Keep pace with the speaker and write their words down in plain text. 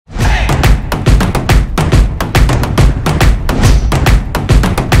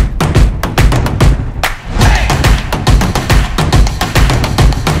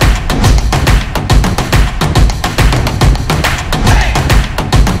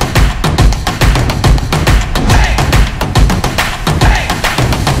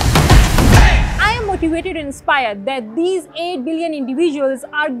inspired that these 8 billion individuals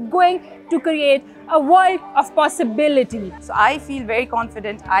are going to create a world of possibility. So I feel very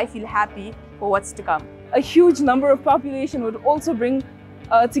confident, I feel happy for what's to come. A huge number of population would also bring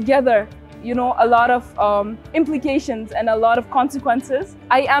together, a lot of implications and a lot of consequences.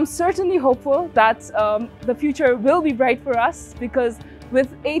 I am certainly hopeful that the future will be bright for us, because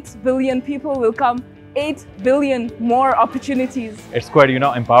with 8 billion people will come 8 billion more opportunities. It's quite,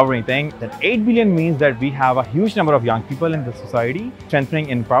 empowering thing. That 8 billion means that we have a huge number of young people in the society, strengthening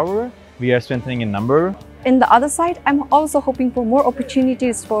in power, we are strengthening in number. In the other side, I'm also hoping for more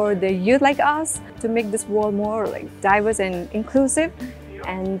opportunities for the youth like us to make this world more diverse and inclusive.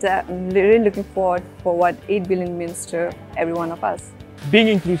 And I'm really looking forward for what 8 billion means to every one of us. Being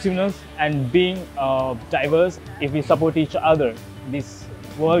inclusiveness and being diverse, if we support each other, this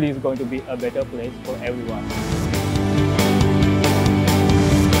world is going to be a better place for everyone.